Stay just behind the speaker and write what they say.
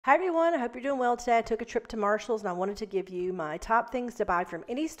Hi everyone, I hope you're doing well today. I took a trip to Marshals and I wanted to give you my top things to buy from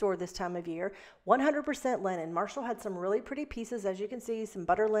any store this time of year. 100% linen. Marshall had some really pretty pieces, as you can see, some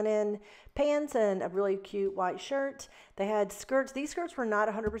butter linen pants and a really cute white shirt. They had skirts. These skirts were not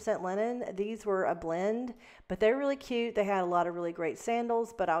 100% linen. These were a blend, but they're really cute. They had a lot of really great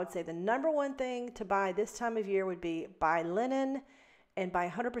sandals, but I would say the number one thing to buy this time of year would be buy linen and buy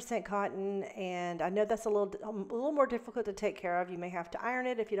 100% cotton. And I know that's a little more difficult to take care of. You may have to iron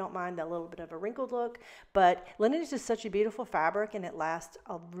it if you don't mind that little bit of a wrinkled look, but linen is just such a beautiful fabric and it lasts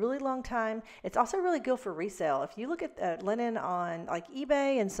a really long time. It's also really good for resale. If you look at linen on like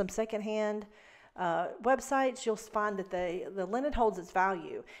eBay and some secondhand websites, you'll find that the linen holds its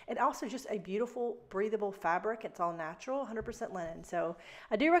value. And also just a beautiful breathable fabric. It's all natural, 100% linen. So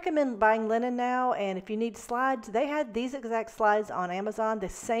I do recommend buying linen now. And if you need slides, they had these exact slides on Amazon, the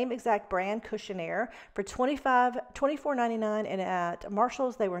same exact brand, Cushionaire, for $24.99, and at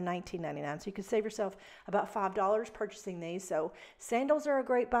Marshalls they were $19.99. So you can save yourself about $5 purchasing these. So sandals are a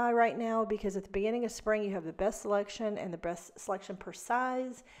great buy right now because at the beginning of spring you have the best selection and the best selection per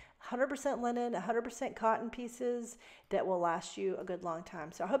size. 100% linen, 100% cotton pieces that will last you a good long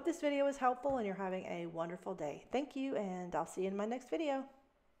time. So I hope this video was helpful and you're having a wonderful day. Thank you, and I'll see you in my next video.